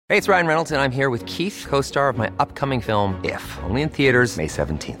Hey, it's Ryan Reynolds, and I'm here with Keith, co-star of my upcoming film, If, only in theaters May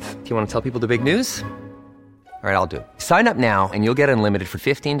 17th. Do you want to tell people the big news? All right, I'll do it. Sign up now and you'll get unlimited for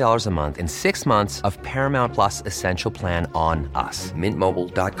 $15 a month and 6 months of Paramount Plus Essential Plan on us.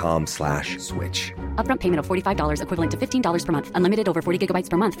 MintMobile.com/switch. Upfront payment of $45 equivalent to $15 per month. Unlimited over 40 gigabytes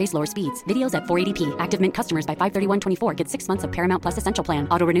per month. Face lower speeds. Videos at 480p. Active Mint customers by 531.24 get 6 months of Paramount Plus Essential Plan.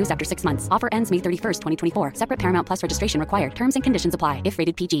 Auto renews after 6 months. Offer ends May 31st, 2024. Separate Paramount Plus registration required. Terms and conditions apply if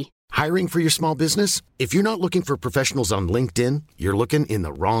rated PG. Hiring for your small business? If you're not looking for professionals on LinkedIn, you're looking in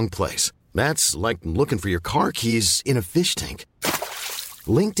the wrong place. That's like looking for your car keys in a fish tank.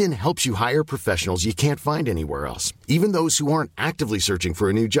 LinkedIn helps you hire professionals you can't find anywhere else, even those who aren't actively searching for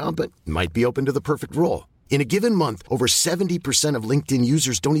a new job but might be open to the perfect role. In a given month, over 70% of LinkedIn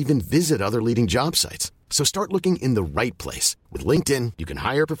users don't even visit other leading job sites. So start looking in the right place. With LinkedIn, you can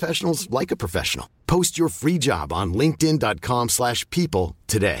hire professionals like a professional. Post your free job on linkedin.com/people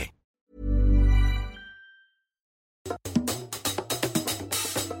today.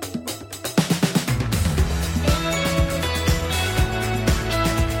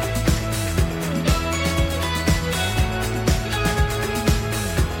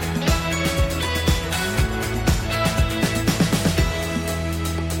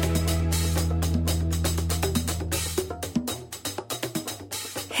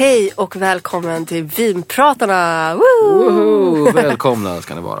 Hej och välkommen till Vinpratarna! Woho! Välkomna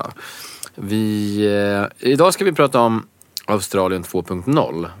ska ni vara. Idag ska vi prata om Australien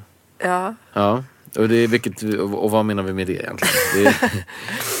 2.0. Ja. Ja. Och vad menar vi med det egentligen?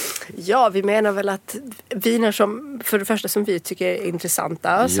 Ja, vi menar väl att viner som, för det första som vi tycker är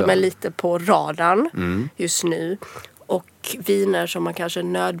intressanta, som är lite på radarn just nu. Och viner som man kanske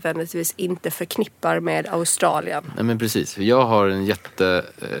nödvändigtvis inte förknippar med Australien. Nej, men precis. Jag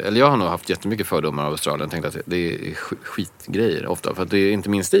har nog haft jättemycket fördomar av Australien. Jag tänkte att det är skitgrejer ofta. För att det är inte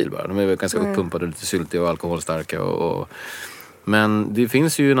min stil bara. De är väl ganska uppumpade, lite syltiga och alkoholstarka. Men det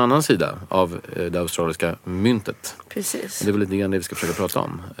finns ju en annan sida av det australiska myntet. Precis. Det är väl lite grann det vi ska försöka prata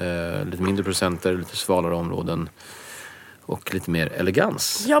om. Lite mindre procenter, lite svalare områden. Och lite mer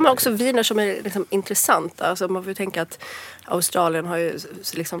elegans. Ja, men också viner som är liksom intressanta. Alltså man får tänka att Australien har ju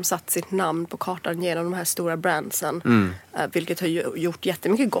liksom satt sitt namn på kartan genom de här stora brandsen. Vilket har ju gjort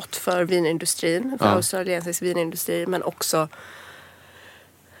jättemycket gott för vinindustrin. För australiensisk vinindustri. Men också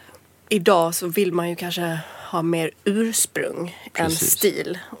idag så vill man ju kanske ha mer ursprung än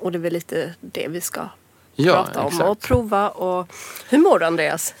stil. Och det är väl lite det vi ska prata om och prova. Och hur mår du,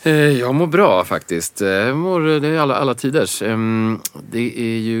 Andreas? Jag mår bra faktiskt. Det är alla tiders. Det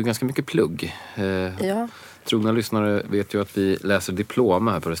är ju ganska mycket plugg. Trogna lyssnare vet ju att vi läser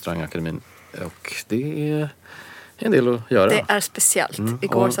diploma här på Restaurangakademin. Och det är en del att göra. Det är speciellt.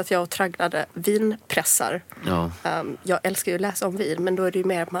 Igår satt jag och tragglade vinpressar. Ja. Jag älskar ju att läsa om vin, men då är det ju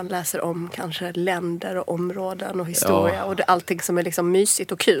mer att man läser om kanske länder och områden och historia och det är allting som är liksom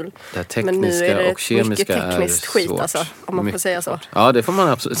mysigt och kul. Det tekniska men nu är det och kemiska mycket tekniskt skit svårt. Alltså, om man får säga så. Ja, det får man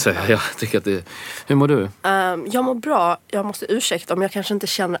absolut säga. Jag tycker att det... Hur mår du? Jag mår bra. Jag måste ursäkta om jag kanske inte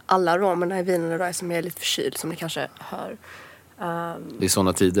känner alla aromerna i vinen idag som är lite förkyld, som ni kanske hör. Det är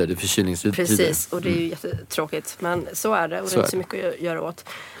sådana tider, det är förkylningstider. Precis, och det är ju jättetråkigt. Men så är det och det är inte så mycket att göra åt.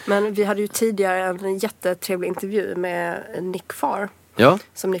 Men vi hade ju tidigare en jättetrevlig intervju med Nick Farr. Ja.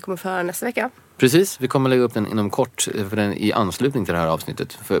 Som ni kommer att få höra nästa vecka. Precis, vi kommer lägga upp den inom kort för den i anslutning till det här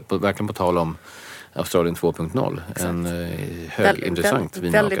avsnittet. Verkligen på tal om Australien 2.0. Exakt. En högintressant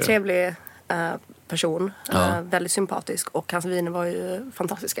vinmakare. Väldigt trevlig person. Väldigt sympatisk. Och hans viner var ju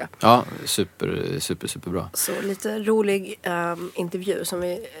fantastiska. Ja, superbra. Så lite rolig intervju som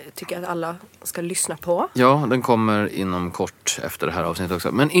vi tycker att alla ska lyssna på. Ja, den kommer inom kort efter det här avsnittet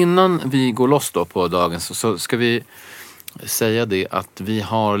också. Men innan vi går loss då på dagens så ska vi säga det att vi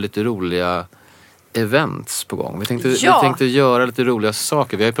har lite roliga events på gång. Vi tänkte göra lite roliga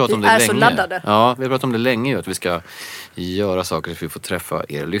saker. Vi har ju pratat om det länge. Vi är så laddade. Ja, vi har pratat om det länge att vi ska göra saker så att vi får träffa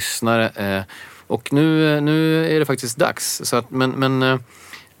er lyssnare. Och nu är det faktiskt dags. Så att, men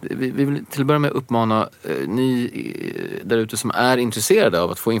vi vill till att börja med uppmana ni där ute som är intresserade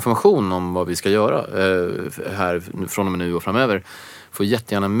av att få information om vad vi ska göra här från och med nu och framöver. Får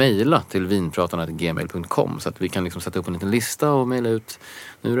jättegärna mejla till vinpratarna@gmail.com så att vi kan liksom sätta upp en liten lista och mejla ut.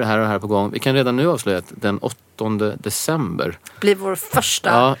 Nu är det här och här på gång. Vi kan redan nu avslöja att den 8 december blir vårt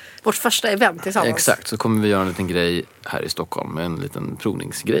första event tillsammans. Exakt, så kommer vi göra en liten grej här i Stockholm. En liten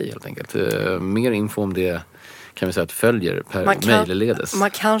provningsgrej helt enkelt. Mer info om det kan vi säga att följer per mejlledes. Man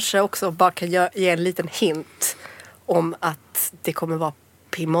kanske också bara kan ge en liten hint om att det kommer vara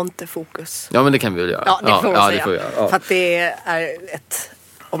Piemonte-fokus. Ja, men det kan vi väl göra. Ja, det får man säga. Det får vi göra. Ja. För att det är ett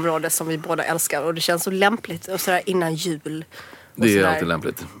område som vi båda älskar. Och det känns så lämpligt och sådär innan jul. Det är alltid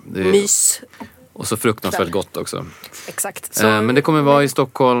lämpligt. Det är... Mys. Och så fruktansvärt gott också. Exakt. Så... Men det kommer vara i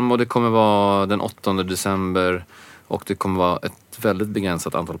Stockholm och det kommer vara den 8 december. Och det kommer vara ett väldigt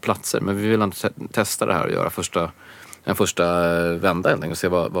begränsat antal platser. Men vi vill testa det här och göra en första vända helt enkelt. Och se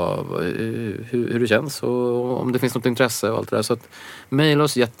hur det känns och om det finns något intresse och allt det där. Så att mejla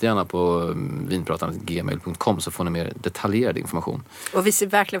oss jättegärna på vinpratarna@gmail.com så får ni mer detaljerad information. Och vi ser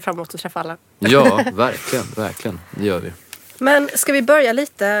verkligen fram emot att träffa alla. Ja, verkligen. Det gör vi. Men ska vi börja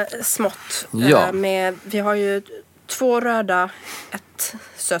lite smått? Ja. Vi har ju 2 röda, ett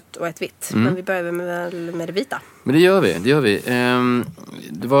sött och ett vitt. Men vi börjar med det vita. Men det gör vi.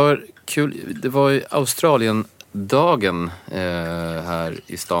 Det var kul. Det var ju Australien-dagen här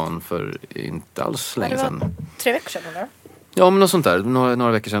i stan för inte alls länge sedan. Det var 3 veckor sedan eller? Ja, men något sånt där.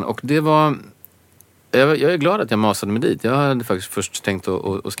 Några veckor sedan. Och det var... Jag är glad att jag masade mig dit. Jag hade faktiskt först tänkt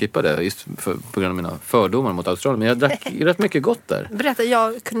att skippa det just på grund av mina fördomar mot Australien. Men jag drack rätt mycket gott där. Berätta,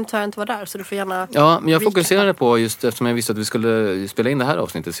 jag kunde tyvärr inte vara där så du får gärna... Ja, men jag fokuserade på just eftersom jag visste att vi skulle spela in det här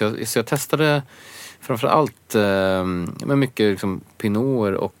avsnittet. Så jag testade framförallt med mycket liksom,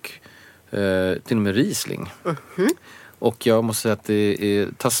 pinoter och till och med Riesling. Och jag måste säga att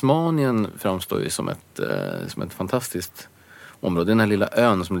Tasmanien framstår ju som ett fantastiskt område. Den här lilla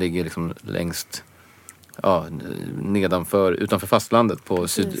ön som ligger liksom längst... Ja, utanför fastlandet på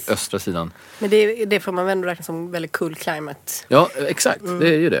sydöstra sidan. Men det får man ändå räkna som väldigt cool climate. Ja, exakt. Det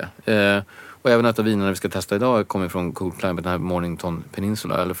är ju det. Och även ett av vinerna vi ska testa idag kommer från Cool Climate, den här Mornington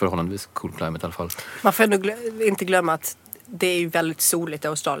Peninsula. Eller förhållandevis Cool Climate i alla fall. Man får ändå inte glömma att det är ju väldigt soligt i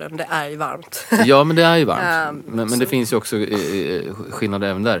Australien. Det är ju varmt. Ja, men det är ju varmt. Men det finns ju också skillnader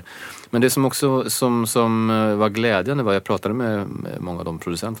även där. Men det som också som var glädjande var jag pratade med många av de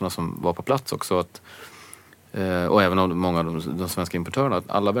producenterna som var på plats också. Och även av många av de svenska importörerna. Att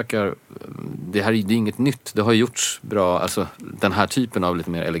alla verkar... Det är inget nytt. Det har gjorts bra. Alltså den här typen av lite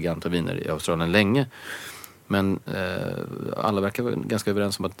mer eleganta viner i Australien länge. Men alla verkar vara ganska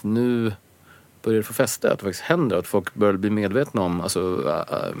överens om att nu börjar det få fäste. Att det faktiskt händer. Att folk börjar bli medvetna om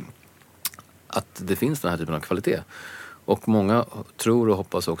att det finns den här typen av kvalitet. Och många tror och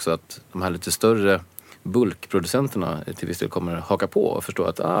hoppas också att de här lite större bulkproducenterna till viss del kommer haka på och förstå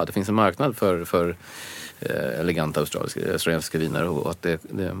att det finns en marknad för eleganta australiensiska viner och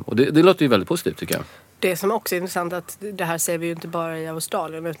det låter ju väldigt positivt tycker jag. Det som också är intressant att det här ser vi ju inte bara i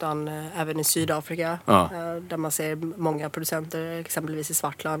Australien utan även i Sydafrika där man ser många producenter exempelvis i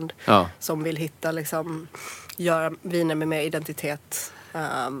Svartland som vill hitta göra viner med mer identitet.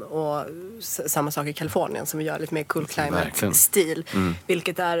 Och samma sak i Kalifornien som vi gör lite mer cool climate-stil.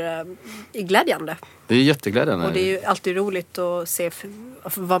 Vilket är glädjande. Det är jätteglädjande. Och det är ju alltid roligt att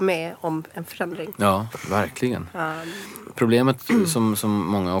att vara med om en förändring. Ja, verkligen. Problemet som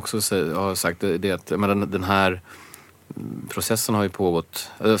många också har sagt det är att den här processen har ju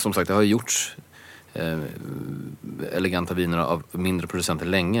pågått. Som sagt, det har ju gjorts eleganta viner av mindre producenter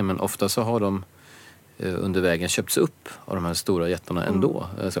länge. Men ofta så har de under vägen köpts upp av de här stora jättarna ändå.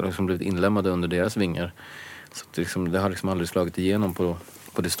 Så har liksom blivit inlämnade under deras vingar. Så det har liksom aldrig slagit igenom på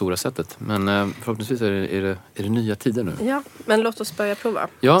det stora sättet. Men förhoppningsvis är det nya tider nu. Ja, men låt oss börja prova.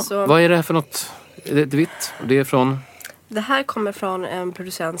 Ja, vad är det här för något? Är det ett vitt? Och det är från? Det här kommer från en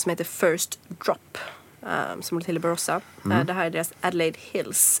producent som heter First Drop. Som håller till i Barossa. Det här är deras Adelaide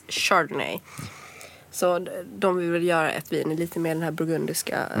Hills Chardonnay. Så de vill väl göra ett vin i lite mer den här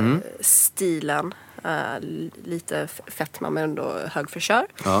burgundiska stilen. Lite fetma men ändå hög fräschör.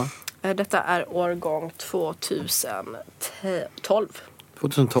 Ja. Detta är årgång 2012.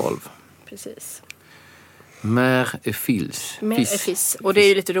 2012. Precis. Mère et fils. Och det är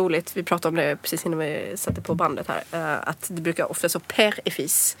ju lite roligt. Vi pratade om det precis innan vi satte på bandet här. Att det brukar ofta stå père et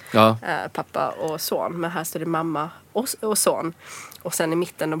fils. Ja. Pappa och son. Men här står det mamma och son. Och sen i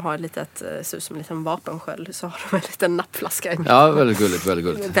mitten de har ett litet, ser ut som en liten vapensköld. Så har de en liten nappflaska i mitten. Ja, väldigt gulligt, väldigt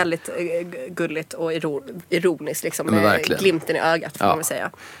gulligt. Väldigt gulligt och ironiskt liksom. Med glimten i ögat får man väl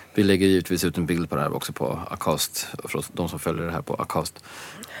säga. Vi lägger givetvis ut en bild på det här också på Acast. För de som följer det här på Acast.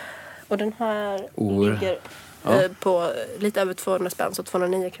 Och den här ligger på lite över 200 spänn, så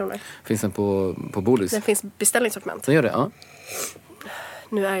 209 kronor. Finns den på Bolis? Den finns beställningssortiment. Den gör det, ja.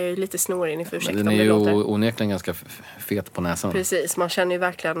 Nu är jag ju lite snorig, ni får ursäkta. Den är ju onekligen ganska fet på näsan. Precis, man känner ju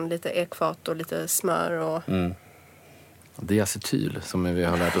verkligen lite ekfat och lite smör och... Diacetyl som vi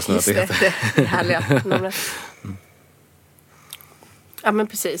har lärt oss nu att det heter. Det är härliga numret. Ja men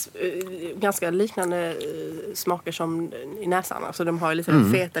precis, ganska liknande smaker som i näsan. Alltså de har lite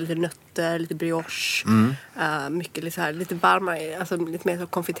feta, lite nötter, lite brioche. Mycket lite så här, lite varmare, alltså lite mer så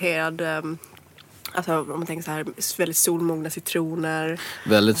konfiterad. Alltså om man tänker så här, väldigt solmogna citroner.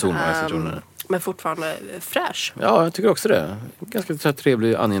 Väldigt solmogna citroner. Men fortfarande fräsch. Ja, jag tycker också det. Ganska så här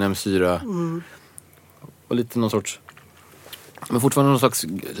trevlig angenäm syra. Och lite någon sorts... Men fortfarande någon slags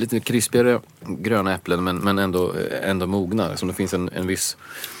lite krispigare gröna äpplen, men ändå mogna. Som det finns en viss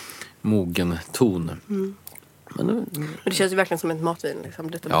mogen ton. Men det känns ju verkligen som ett matvin.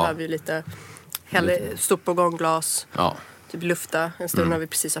 Liksom. Detta behöver ju lite stort på gångglas. Ja. Typ lufta. En stund har vi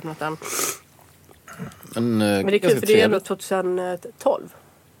precis öppnat den. Men det är kul för det är ändå 2012.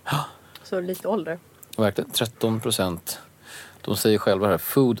 Ja. Så lite ålder. Verkligen, 13%. De säger själva här,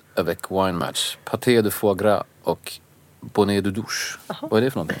 food avec wine match. Paté de foie gras och bonnet de douche. Aha. Vad är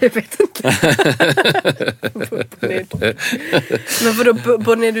det för någonting? Jag vet inte. Men vadå,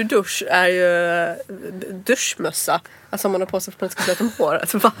 bonnet de douche är ju duschmössa. Alltså om man har på sig för att man ska släta om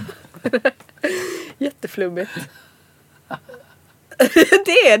håret. Jätteflummigt.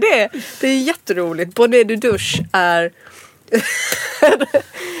 Det är det. Det är jätteroligt. Bonnet de douche är...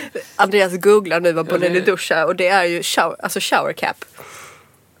 Andreas googlar nu vad bonnet de douche är. Och det är ju shower cap.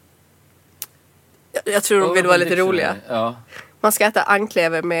 Jag tror de vill vara lite roliga. Ja. Man ska äta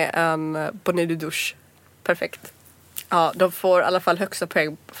anklever med en bonnet de douche. Perfekt. Ja, de får i alla fall högsta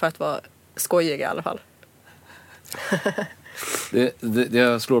poäng för att vara skojiga i alla fall.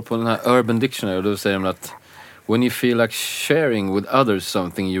 Jag slår på den här Urban Dictionary och då säger de att when you feel like sharing with others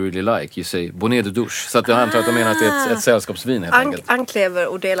something you really like, you say bonnet de douche. Så att jag antar att de menar att det är ett sällskapsvin helt enkelt. Anklever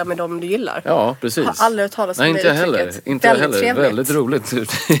och dela med dem du gillar. Ja, precis. Har aldrig hört talas om Nej, det uttrycket. Inte jag heller. Trevligt. Väldigt roligt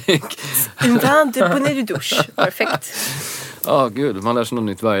uttryck. En vän till bonnet de douche. Perfekt. Ja, gud. Man lär sig något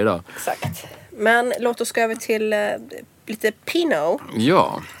nytt varje dag. Exakt. Men låt oss gå över till lite Pinot.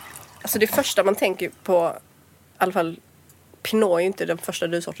 Ja. Alltså det första man tänker på, i alla fall Pinot är ju inte den första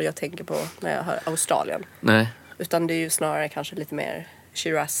druvsorten jag tänker på när jag hör Australien. Nej. Utan det är ju snarare kanske lite mer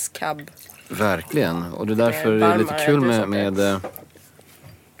Shiraz, Cab. Verkligen. Och det är därför det är lite kul med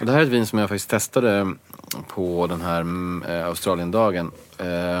det här är ett vin som jag faktiskt testade på den här Australiendagen.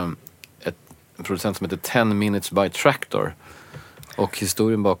 Ett producent som heter 10 Minutes by Tractor. Och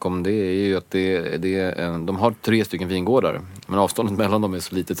historien bakom det är ju att de har 3 stycken vingårdar. Men avståndet mellan dem är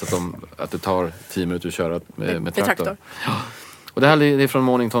så litet så att det tar 10 minuter att köra med traktor. Ja. Och det här är från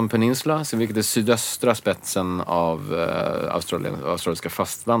Mornington Peninsula, vilket är sydöstra spetsen av australiska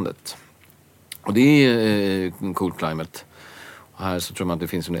fastlandet. Och det är en cool climate. Och här så tror man att det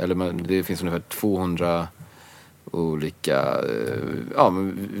finns ungefär 200 olika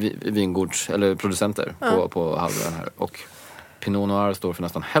vingårds eller producenter på halvön här. Och Pinot Noir står för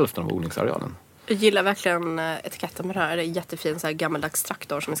nästan hälften av odlingsarealen. Jag gillar verkligen etiketten med det här. Det är jättefin så här gammaldags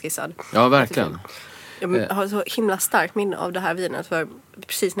traktor som är skissad. Ja, verkligen. Jag har så himla starkt minne av det här vinet. För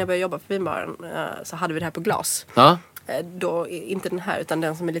precis när jag började jobba på vinbaren så hade vi det här på glas. Ja. Då, inte den här utan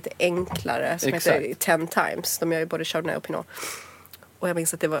den som är lite enklare. Som heter 10 Times. De gör ju både Chardonnay och Pinot. Och jag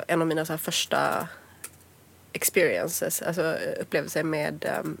minns att det var en av mina så här första experiences. Alltså upplevelser med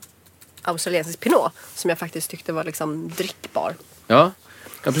australiensisk Pinot. Som jag faktiskt tyckte var liksom drickbar. Ja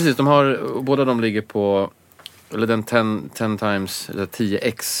precis. Båda de ligger på... Eller den 10 times, eller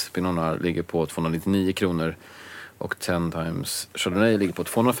 10x Pinot Noir ligger på 299 kronor. Och 10 times Chardonnay ligger på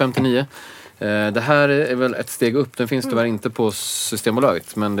 259. Det här är väl ett steg upp. Den finns tyvärr inte på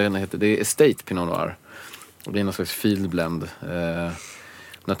Systembolaget. Men det är Estate Pinot Noir. Och det är någon slags field blend.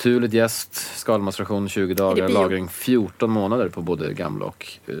 Naturligt jäst, skalmaceration 20 dagar, lagring 14 månader på både gamla och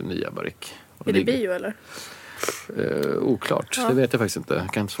nya barrick. Är det bio eller? Oklart, det vet jag faktiskt inte.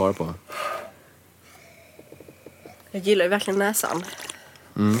 Jag kan inte svara på. Jag gillar ju verkligen näsan.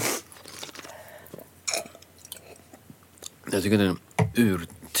 Jag tycker det är en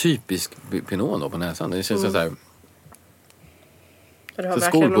urtypisk Pinot på näsan. Det känns så här... Det har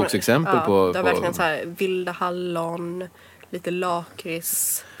skolboksexempel på... Det har verkligen så här vilda hallon, lite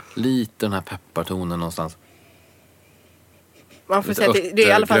lakrits. Lite den här peppartonen någonstans. Man får säga att det är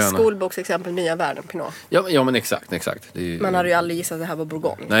i alla fall skolboksexempel nya världen Pinot. Ja men exakt. Man hade ju aldrig gissat att det här var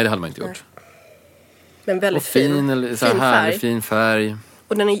Bourgogne. Nej, det hade man inte gjort. Men väldigt fin färg.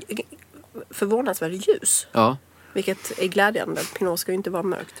 Och den är förvånansvärt ljus. Ja. Vilket är glädjande. Pinot ska ju inte vara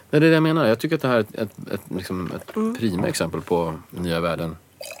mörkt. Det är det jag menar. Jag tycker att det här är ett prima exempel på nya världen.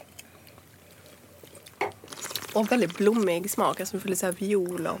 Och väldigt blommig smak. Alltså lite så här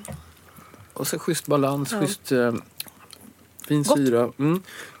viol. Och så schysst balans, schysst fin syra.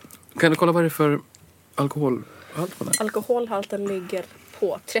 Kan du kolla vad det är för alkoholhalt på den? Alkoholhalten ligger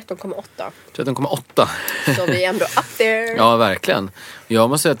på 13,8. 13,8. Så vi är ändå up there. Ja, verkligen. Jag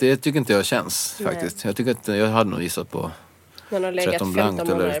måste säga att det tycker inte jag känns faktiskt. Jag tycker att jag hade nog gissat på 13 blankt. Den har legat 15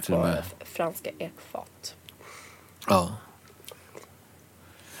 månader på franska ekfat. Ja.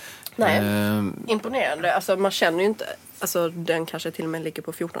 Nej, imponerande. Alltså man känner ju inte... Alltså den kanske till och med ligger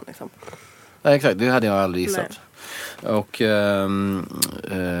på 14 liksom. Ja, exakt, det hade jag aldrig gissat. Och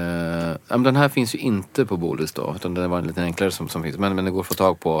den här finns ju inte på Bodis då, utan det var en lite enklare som finns. Men det går att få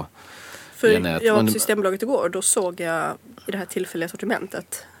tag på för nät. Jag var på Systembolaget igår och då såg jag i det här tillfälliga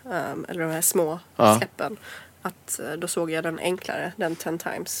sortimentet, eller de här små släppen, att då såg jag den enklare, den 10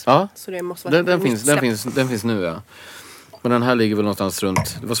 times. Ja, så det måste vara den finns nu, ja. Men den här ligger väl någonstans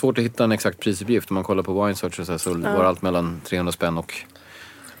runt... Det var svårt att hitta en exakt prisuppgift. Om man kollar på Wine Search så var allt mellan 300 spänn och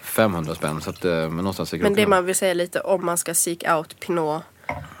 500 spänn. Så att, men någonstans men det man vill säga lite, om man ska seek out Pinot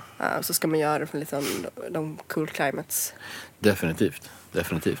så ska man göra det från liksom de cool climates. Definitivt. Det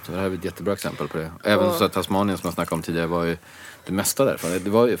här är ett jättebra exempel på det. Även så att Tasmanien som jag snackade om tidigare var ju det mesta därifrån. Det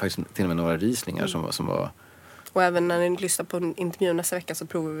var ju faktiskt till och med några rislingar som var... Och även när ni lyssnar på intervjun nästa vecka så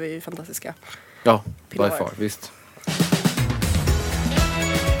provar vi ju fantastiska by far, visst.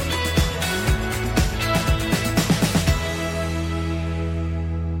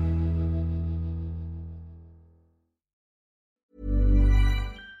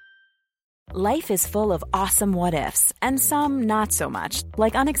 Life is full of awesome what-ifs, and some not so much,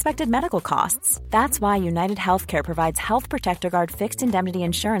 like unexpected medical costs. That's why United Healthcare provides Health Protector Guard fixed indemnity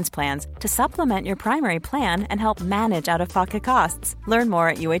insurance plans to supplement your primary plan and help manage out-of-pocket costs. Learn more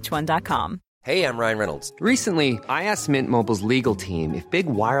at uh1.com. Hey, I'm Ryan Reynolds. Recently, I asked Mint Mobile's legal team if big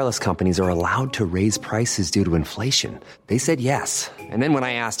wireless companies are allowed to raise prices due to inflation. They said yes. And then when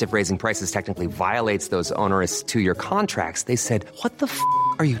I asked if raising prices technically violates those onerous 2-year contracts, they said, "What the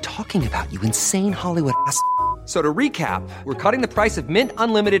are you talking about, you insane Hollywood ass?" So to recap, we're cutting the price of Mint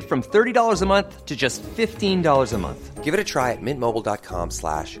Unlimited from $30 a month to just $15 a month. Give it a try at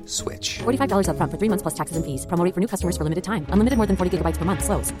mintmobile.com/switch. $45 up front for 3 months plus taxes and fees. Promo rate for new customers for limited time. Unlimited more than 40 gigabytes per month.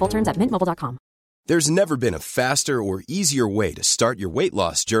 Slows full terms at mintmobile.com. There's never been a faster or easier way to start your weight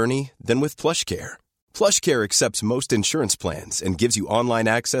loss journey than with PlushCare. PlushCare accepts most insurance plans and gives you online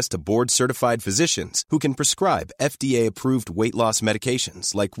access to board-certified physicians who can prescribe FDA-approved weight loss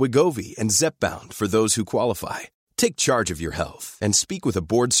medications like Wegovy and Zepbound for those who qualify. Take charge of your health and speak with a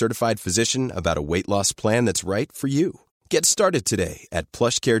board-certified physician about a weight loss plan that's right for you. Get started today at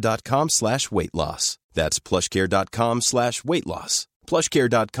plushcare.com/weightloss. That's plushcare.com/weightloss.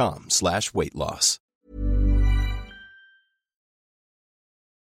 plushcare.com/weightloss.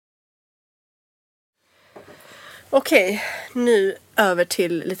 Okej, nu över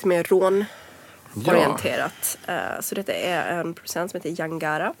till lite mer rånorienterat. Så detta är en producent som heter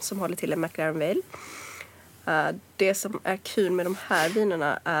Yangara som håller till i McLaren Vale. Det som är kul med de här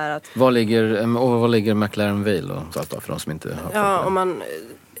vinerna är att... Var ligger McLaren Vale då? För de som inte har... Ja, om man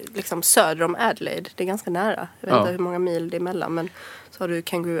liksom söder om Adelaide. Det är ganska nära. Jag vet inte hur många mil det är emellan. Men så har du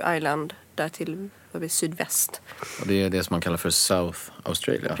Kangaroo Island där till sydväst. Och det är det som man kallar för South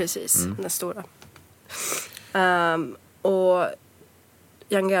Australia. Precis, den stora. Och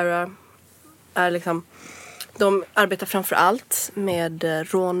Yangara är liksom... De arbetar framför allt med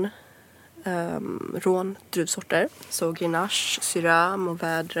råndruvsorter. Så Grenache, Syrah,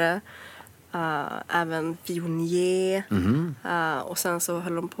 Mourvèdre, även Viognier. Och sen så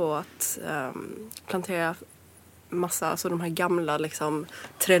höll de på att plantera massa, alltså de här gamla liksom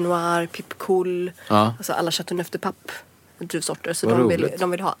Très Noir, Pipcool, alltså alla Chateauneuf de Pape druvsorter. Så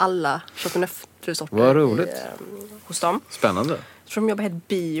de vill ha alla Chateauneuf druvsorter hos dem. Spännande. Så de jobbar helt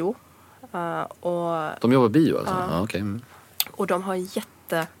bio. Och de jobbar bio alltså? Ja, okej. Och de har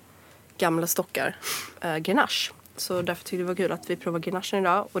gamla stockar, Grenache. Så därför tyckte det var kul att vi provar Grenache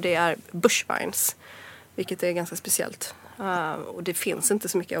idag. Och det är Bushvines, vilket är ganska speciellt. Och det finns inte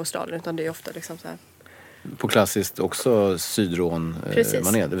så mycket i Australien, utan det är ofta liksom så här. På klassiskt också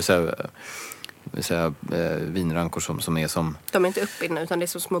sydrån-manér, det vill säga vinrankor som är som... De är inte uppbindna, utan det är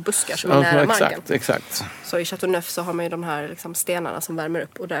så små buskar som är nära marken. Exakt. Så i Chateauneuf så har man ju de här liksom stenarna som värmer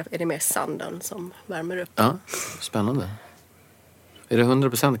upp. Och där är det mer sanden som värmer upp. Ja, spännande. Är det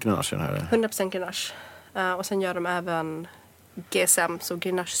 100% Grenache den här? 100% Grenache. Och sen gör de även GSM, så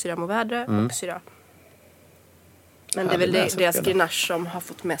Grenache, Syrah, Mourvèdre och Syrah. Men det är väl deras Grenache som har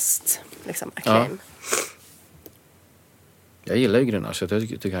fått mest liksom acclaim. Ja. Jag gillar ju Grenache,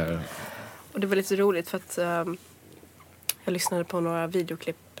 jag tycker här... Och det var lite roligt för att jag lyssnade på några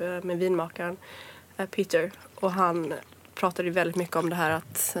videoklipp med vinmakaren Peter. Och han pratade ju väldigt mycket om det här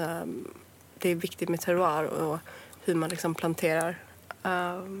att det är viktigt med terroir och hur man liksom planterar.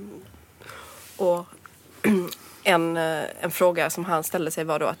 Och en fråga som han ställde sig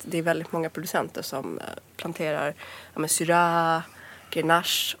var då att det är väldigt många producenter som planterar Syrah,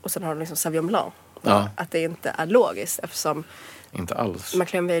 Grenache och sen har de liksom Sauvignon Blanc. Att det inte är logiskt eftersom inte alls.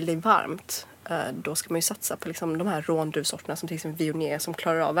 McLaren Vale är varmt. då ska man ju satsa på liksom de här råndruvsorterna som till exempel Viognier som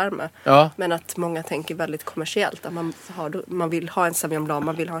klarar av värme. Ja. Men att många tänker väldigt kommersiellt. Att man vill ha en Sauvignon Blanc,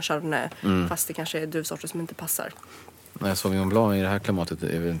 man vill ha en Chardonnay. Fast det kanske är druvsorter som inte passar. Nej, Sauvignon Blanc i det här klimatet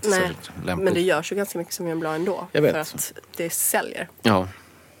är väl inte särskilt lämpligt. Men det görs ju ganska mycket Sauvignon Blanc ändå. Jag vet. För att det säljer. Ja.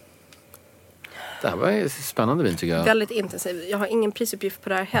 Det här var ett spännande vin tycker jag. Väldigt intensiv. Jag har ingen prisuppgift på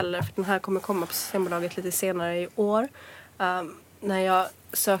det här heller. För den här kommer komma på Systembolaget lite senare i år. När jag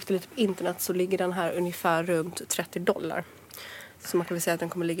sökte lite på internet så ligger den här ungefär runt $30. Så man kan väl säga att den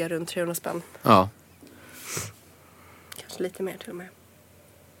kommer ligga runt 300 spänn. Ja. Kanske lite mer till och med.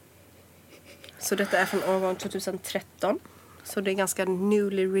 Så detta är från årgång 2013. Så det är ganska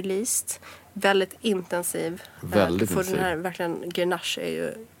newly released. Väldigt intensiv. Väldigt för intensiv. den här verkligen, Grenache är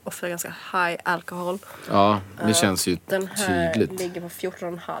ju ofta ganska high alkohol. Ja, det känns ju Den här tydligt. ligger på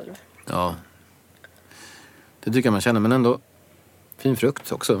 14,5. Ja. Det tycker jag man känner, men ändå fin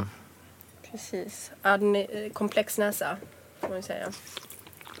frukt också. Precis. Ja, den är komplex näsa, får man ju säga.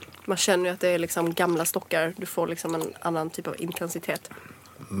 Man känner ju att det är liksom gamla stockar. Du får liksom en annan typ av intensitet.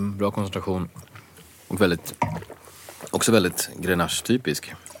 Bra koncentration. Och också väldigt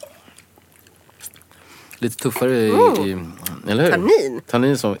Grenache-typisk. Lite tuffare eller hur? Tannin.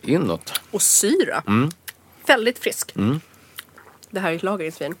 Tannin som inåt. Och syra. Väldigt frisk. Det här är ett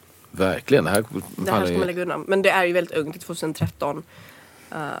lagringsvin. Verkligen. Det här ska man lägga undan. Men det är ju väldigt ungt, 2013.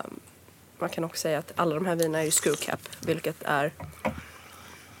 Man kan också säga att alla de här vinerna är ju screw cap, vilket är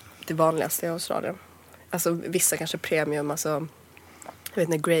det vanligaste i Australien. Alltså vissa kanske premium, alltså jag vet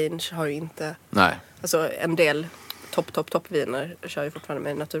inte, Grange har ju inte. Nej. Alltså en del topp viner kör ju fortfarande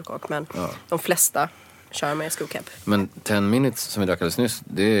med naturkak, men de flesta kör med screw cap. Men 10 minutes som vi drack alldeles nyss,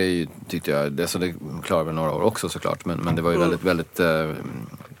 det är ju, tyckte jag, det klarar väl några år också såklart. Men det var ju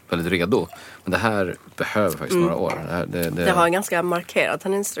väldigt redo. Men det här behöver faktiskt några år. Det har en ganska markerad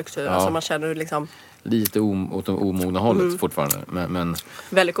tanninstruktur. Alltså man känner hur liksom. Lite åt det omogna hållet fortfarande. Men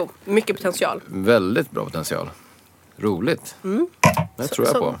Väldigt god. Mycket potential. väldigt bra potential. Roligt. Det tror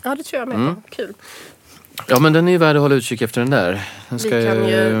jag på. Ja, det tror jag med på. Kul. Ja, men den är ju värd att hålla utkik efter den där. Den ska Vi kan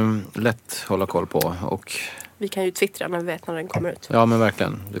ju lätt hålla koll på. Och Vi kan ju twittra när vi vet när den kommer ut. ja, men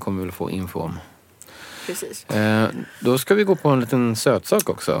verkligen. Det kommer vi väl få info om. Precis. Då ska vi gå på en liten sötsak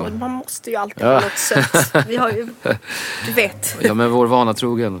också. Men man måste ju alltid ha något sött. Vi har ju, du vet. Ja, men vår vana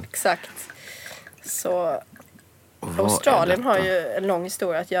trogen. Exakt. Så Vad Australien är har detta? ju en lång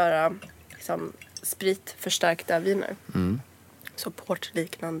historia att göra liksom, spritförstärkta viner. Så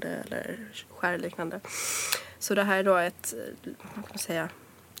portliknande eller skärliknande. Så det här är då ett, vad kan man säga,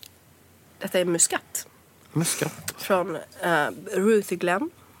 detta är muskat. Muskat. Från Rutherglen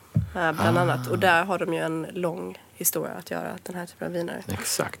bland annat. Och där har de ju en lång historia att göra den här typen av viner.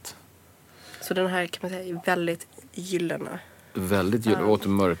 Exakt. Så den här kan man säga är väldigt gyllene. Väldigt gyllene. Åt det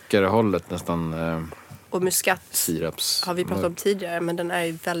mörkare hållet nästan. Och muskat Siraps. har vi pratat om tidigare, men den är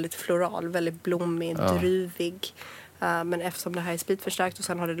ju väldigt floral, väldigt blommig, druvig. Men eftersom det här är spritförstärkt och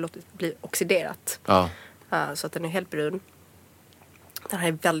sen har det låtit bli oxiderat. Ja. Så att den är helt brun. Den här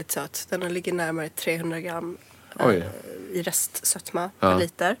är väldigt söt. Den ligger närmare 300 gram i restsötma per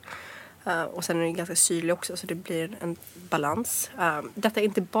liter. Och sen är den ganska syrlig också, så det blir en balans. Detta är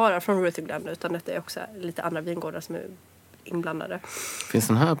inte bara från Rutherglen, utan detta är också lite andra vingårdar som är inblandade. Finns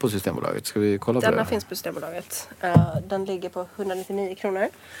den här på Systembolaget? Ska vi kolla på det? Denna finns på Systembolaget. Den ligger på 199 kronor.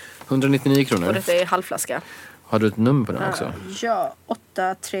 199 kronor. Och detta är halvflaska. Har du ett nummer på den också? Ja,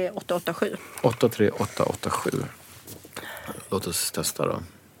 83887. 83887. Låt oss testa då.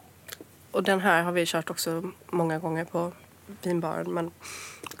 Och den här har vi kört också många gånger på vinbaren. Men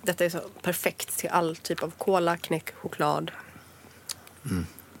detta är så perfekt till all typ av kola, knäck, choklad.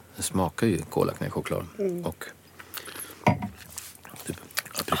 Det smakar ju kolaknäckchoklad. Och typ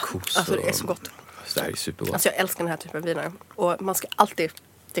aprikos. Alltså det är så gott. Det här är supergott. Alltså jag älskar den här typen av viner. Och man ska alltid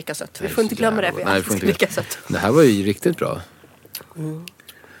dricka sött. Vi får inte glömma det. Vi alltid ska dricka sött. Det här var ju riktigt bra.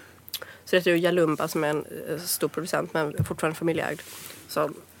 Så det är ju Jalumba som är en stor producent, men fortfarande familjeägd.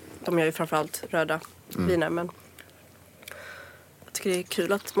 Så de gör ju framförallt röda viner, men jag tycker det är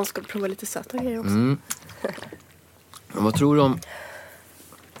kul att man ska prova lite söta grejer också. Vad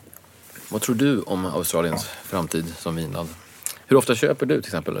tror du om Australiens framtid som vinland? Hur ofta köper du till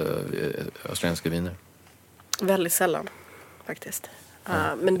exempel australienska viner? Väldigt sällan faktiskt.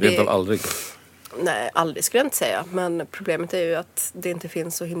 Men Rent av aldrig? Nej, aldrig skulle jag inte säga. Men problemet är ju att det inte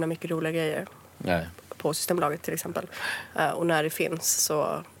finns så himla mycket roliga grejer. Nej. På Systembolaget till exempel. Och när det finns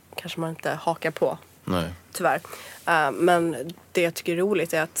så kanske man inte hakar på. Nej. Tyvärr. Men det jag tycker är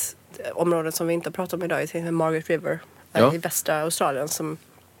roligt är att områden som vi inte har pratat om idag är till exempel Margaret River i västra Australien,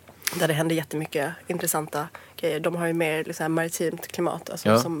 där det händer jättemycket intressanta grejer. De har ju mer liksom maritimt klimat,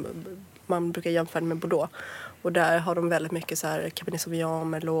 alltså som man brukar jämföra med Bordeaux. Och där har de väldigt mycket så här Cabernet Sauvignon,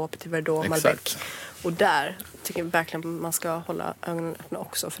 Merlot, Petit Verdot, Malbec. Och där tycker jag verkligen man ska hålla ögonen öppna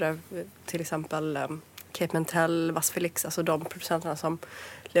också. För där, till exempel Cape Mentel, Vasse Felix, alltså de producenterna som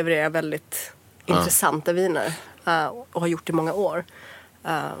levererar väldigt intressanta viner och har gjort det i många år.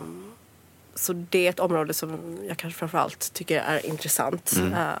 Så det är ett område som jag kanske framförallt tycker är intressant.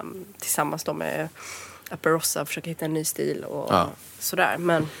 Tillsammans då med Aperossa, försöka hitta en ny stil och sådär.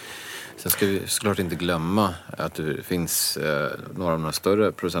 Men sen ska vi såklart inte glömma att det finns några av de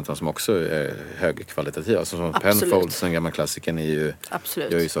större producenterna som också är högkvalitativa. Alltså som Penfolds, den gamla klassikern,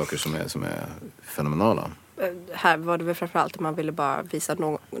 gör ju saker som är fenomenala. Här var det väl framförallt att man ville bara visa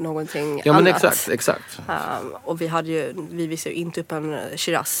någonting ja, men annat. exakt. Och vi visar ju inte upp en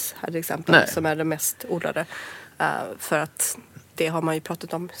Shiraz här till exempel, som är det mest odlade. För att det har man ju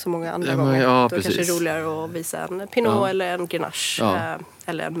pratat om så många andra gånger. Ja, då kanske det är roligare att visa en Pinot eller en Grenache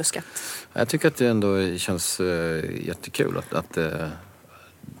eller en Muscat. Jag tycker att det ändå känns jättekul att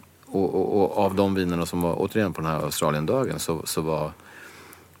och av de vinerna som var återigen på den här Australiendagen så var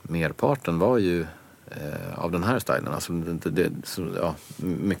merparten var ju av den här stilen. Alltså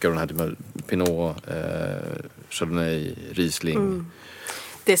mycket av den här typen Pinot, Chardonnay, Riesling.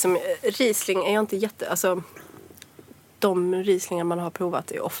 Det som Riesling är jag inte alltså de Rieslingar man har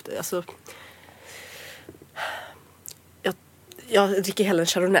provat är ofta jag dricker hellre en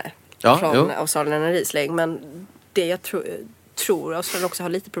Chardonnay från Australien än Riesling, men det jag tror Australien också har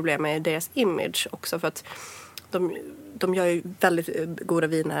lite problem med är deras image också, för att de gör ju väldigt goda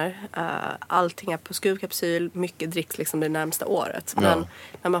viner. Allting är på skruvkapsyl, mycket dricks liksom det närmsta året. Men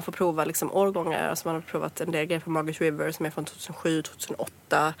när man får prova liksom årgångar, alltså man har provat en del grejer från Margaret River som är från 2007,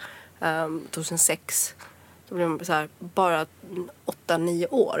 2008, 2006. Då blir man så här, bara 8-9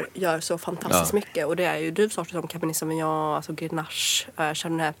 år gör så fantastiskt mycket. Och det är ju druvsorter som Cabernet Sauvignon, alltså Grenache,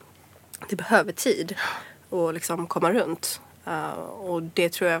 Chardonnay. Det behöver tid att liksom komma runt. Och det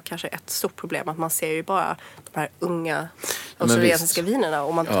tror jag kanske är ett stort problem, att man ser ju bara de här unga australiensiska vinerna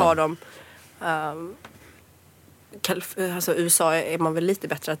och man tar dem alltså USA är man väl lite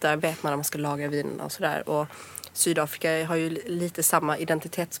bättre, att där vet man att man ska lagra vinerna och sådär, och Sydafrika har ju lite samma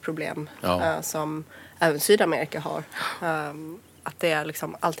identitetsproblem som även Sydamerika har, att det är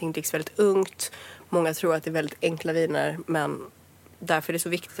liksom, allting dricks väldigt ungt, många tror att det är väldigt enkla viner, men därför är det så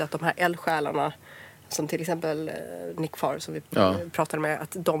viktigt att de här eldsjälarna som till exempel Nick Farr som vi pratade med,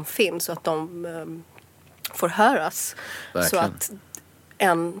 att de finns och att de får höras. Verkligen. Så att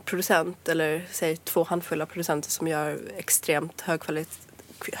en producent eller säg 2 handfulla producenter som gör extremt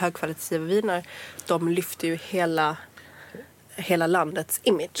högkvalitativa viner, de lyfter ju hela landets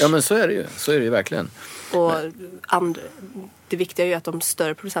image. Ja, men så är det ju verkligen. Och det viktiga är ju att de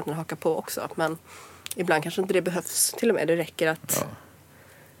större producenterna hakar på också, men ibland kanske inte det behövs, till och med det räcker att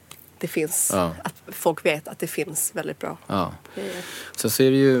det finns, att folk vet att det finns väldigt bra. Ja. Så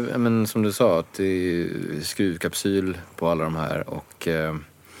ser det ju, men som du sa, att det är skruvkapsyl på alla de här, och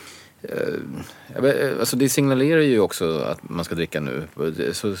alltså det signalerar ju också att man ska dricka nu.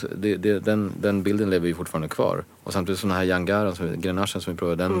 Så den bilden lever ju fortfarande kvar. Och samtidigt sådana här Yangaran, Grenachen som vi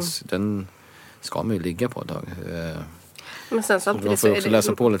provar, den ska man ju ligga på ett tag. Men sen samtidigt man får också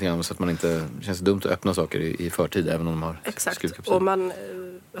läsa på lite grann så att man inte, det känns dumt att öppna saker i förtid även om de har skruvkapsyl. Och man,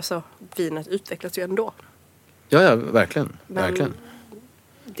 alltså vinet utvecklas ju ändå. Ja, verkligen. Verkligen.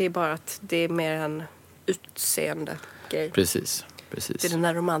 Det är bara att det är mer en utseende grej. Precis. Det är den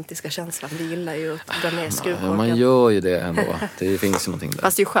där romantiska känslan. Vi gillar ju att dra ner skruvkorken. Man gör ju det ändå. Det finns ju någonting där.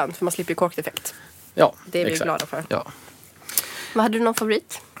 Fast det är ju skönt för man slipper ju korkdefekt. Ja, det är vi glada för. Ja. Vad hade du någon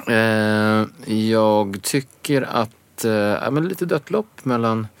favorit? Jag tycker att men lite dött lopp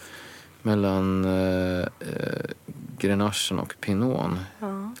mellan Grenachen och Pinot.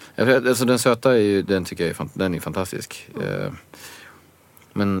 Alltså den söta är ju, den tycker jag den är fantastisk.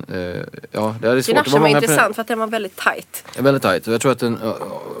 Men ja, det är svårt. Grenachen var intressant för att den var väldigt tight. Väldigt tight. Jag tror att den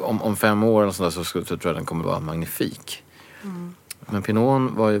om 5 år eller sådär, så tror jag den kommer vara magnifik. Men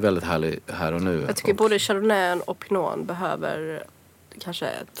Pinot var ju väldigt härlig här och nu. Jag tycker både Chardonnay och Pinot behöver kanske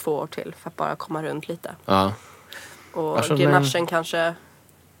 2 år till för att bara komma runt lite. Ja. Och Grenachen kanske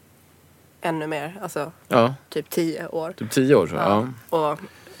ännu mer, alltså typ 10 år. Typ 10 år så, ja. Och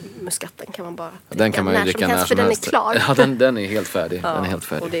Muscaten kan man bara den kan man ju dricka när som helst. Den är klar. Ja, den är helt färdig. Ja, den är helt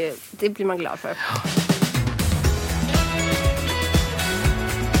färdig. Och det blir man glad för.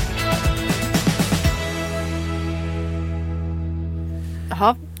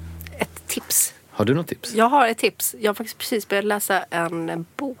 Jaha, ett tips. Har du något tips? Jag har ett tips. Jag har faktiskt precis börjat läsa en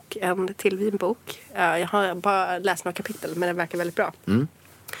bok, en till vinbok. Jag har bara läst några kapitel, men den verkar väldigt bra.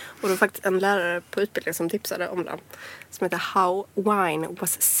 Och det var faktiskt en lärare på utbildningen som tipsade om den. Som heter How Wine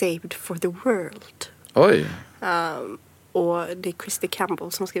Was Saved for the World. Oj. Och det är Christy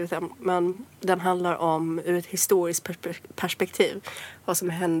Campbell som skrivit den. Men den handlar om ur ett historiskt perspektiv. Vad som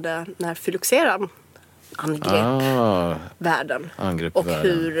hände när fyloxeran angrep världen. Och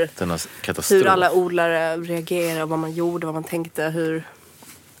hur alla odlare reagerade. Vad man gjorde, vad man tänkte. Hur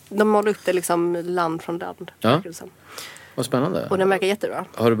de målade upp det liksom land från land. Ja. Vad spännande. Och den verkar jättebra.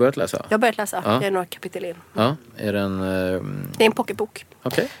 Har du börjat läsa? Jag har börjat läsa. Jag är några kapitel in. Ja. Är den... Det är en pocketbok.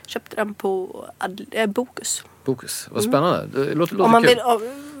 Okej. Köpte den på Bokus. Bokus. Vad spännande. Det låter om man kul. vill,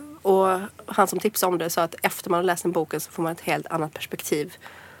 och han som tipsade om det sa att efter man har läst den boken så får man ett helt annat perspektiv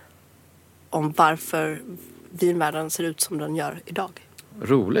om varför vinvärlden ser ut som den gör idag.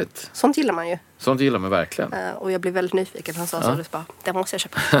 Roligt. Sånt gillar man ju. Sånt gillar man verkligen. Och jag blev väldigt nyfiken. Han sa så att bara, det måste jag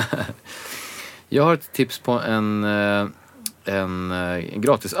köpa. Jag har ett tips på en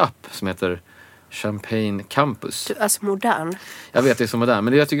gratis app som heter Champagne Campus. Du är så modern. Jag vet, det är så modern.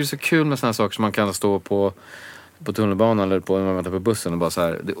 Men jag tycker det är så kul med sådana saker som man kan stå på tunnelbanan eller när man väntar på bussen och bara så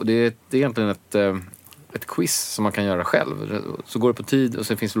här. Det är egentligen ett quiz som man kan göra själv. Så går det på tid och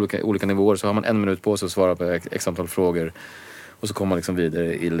sen finns det olika nivåer. Så har man 1 minut på sig att svara på x antal frågor. Och så kommer man liksom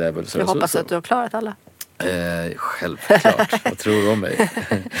vidare i level. Jag hoppas att du har klarat alla. Självklart. Vad tror du om mig?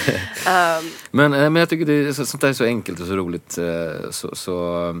 Men jag tycker sånt där är så enkelt och så roligt.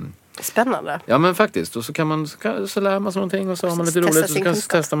 Spännande. Ja, men faktiskt. Och så så lär man sig någonting och så har man lite roligt. Och så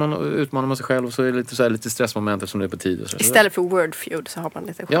testar man och utmanar man sig själv. Och så är det lite stressmoment som det är på tid. Och så. Istället för Wordfeud så har man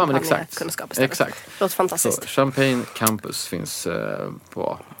lite kunskap istället. Exakt. Det låter fantastiskt. Så, Champagne Campus finns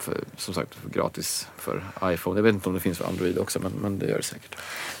som sagt gratis för iPhone. Jag vet inte om det finns för Android också, men det gör det säkert.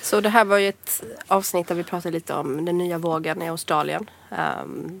 Så det här var ju ett avsnitt där vi pratade lite om den nya vågen i Australien.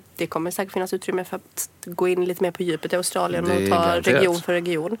 Det kommer säkert finnas utrymme för att gå in lite mer på djupet i Australien och ta garanterat. Region för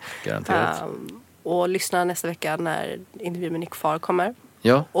region. Garanterat. Och lyssna nästa vecka när intervjun med Nick Farr kommer.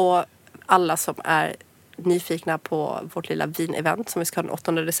 Ja. Och alla som är nyfikna på vårt lilla vinevent som vi ska ha den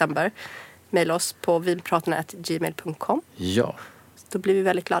 8 december, mejla oss på vinpratarna@gmail.com. Ja. Då blir vi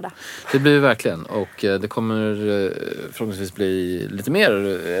väldigt glada. Det blir vi verkligen. Och det kommer förhoppningsvis bli lite mer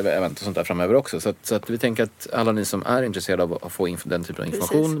event och sånt där framöver också. Så att vi tänker att alla ni som är intresserade av att få den typen av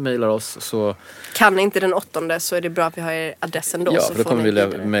information mejlar oss. Så... Kan inte den 8 så är det bra att vi har adressen då. Ja, så för då kommer vi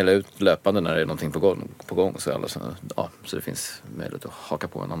vidare. mejla ut löpande när det är någonting på gång. Så det finns möjlighet att haka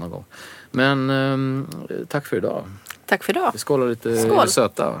på en annan gång. Men tack för idag. Tack för idag. Vi skålar lite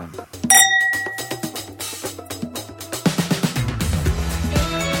söta.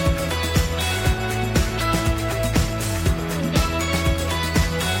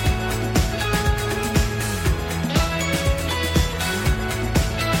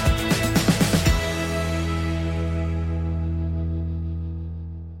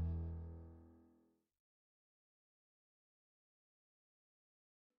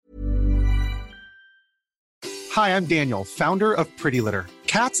 Hi, I'm Daniel, founder of Pretty Litter.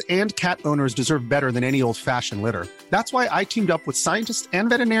 Cats and cat owners deserve better than any old-fashioned litter. That's why I teamed up with scientists and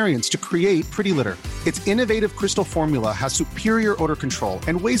veterinarians to create Pretty Litter. Its innovative crystal formula has superior odor control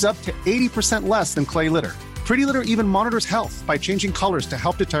and weighs up to 80% less than clay litter. Pretty Litter even monitors health by changing colors to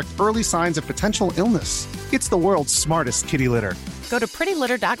help detect early signs of potential illness. It's the world's smartest kitty litter. Go to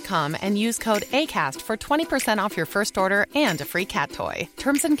prettylitter.com and use code ACAST for 20% off your first order and a free cat toy.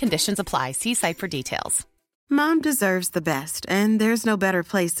 Terms and conditions apply. See site for details. Mom deserves the best, and there's no better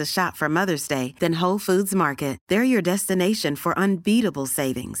place to shop for Mother's Day than Whole Foods Market. They're your destination for unbeatable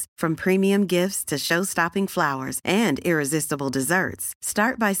savings, from premium gifts to show-stopping flowers and irresistible desserts.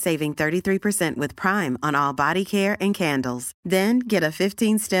 Start by saving 33% with Prime on all body care and candles. Then get a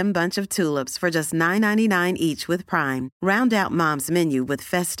 15-stem bunch of tulips for just $9.99 each with Prime. Round out Mom's menu with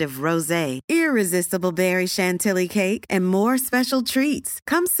festive rosé, irresistible berry chantilly cake, and more special treats.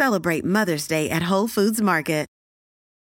 Come celebrate Mother's Day at Whole Foods Market.